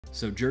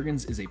So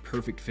Jurgens is a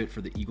perfect fit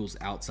for the Eagles'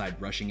 outside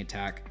rushing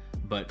attack,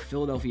 but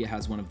Philadelphia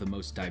has one of the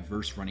most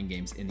diverse running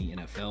games in the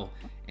NFL,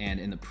 and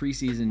in the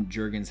preseason,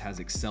 Jurgens has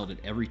excelled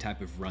at every type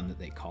of run that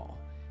they call.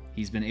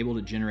 He's been able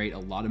to generate a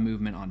lot of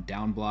movement on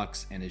down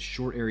blocks, and his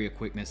short area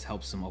quickness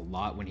helps him a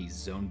lot when he's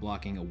zone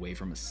blocking away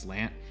from a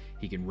slant.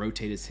 He can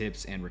rotate his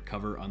hips and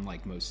recover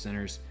unlike most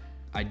centers.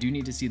 I do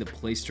need to see the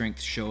play strength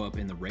show up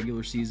in the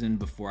regular season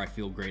before I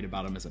feel great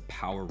about him as a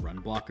power run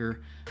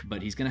blocker,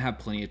 but he's going to have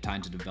plenty of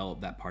time to develop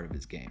that part of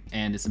his game.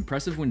 And it's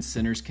impressive when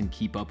centers can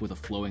keep up with a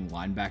flowing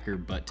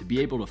linebacker, but to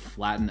be able to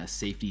flatten a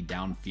safety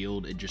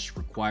downfield, it just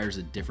requires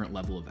a different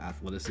level of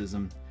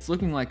athleticism. It's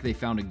looking like they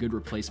found a good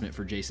replacement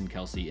for Jason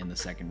Kelce in the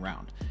second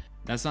round.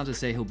 That's not to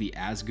say he'll be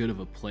as good of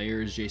a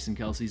player as Jason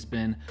Kelce's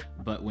been,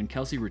 but when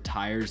Kelce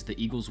retires,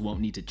 the Eagles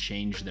won't need to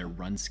change their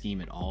run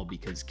scheme at all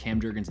because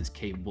Cam Jurgens is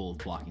capable of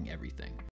blocking everything.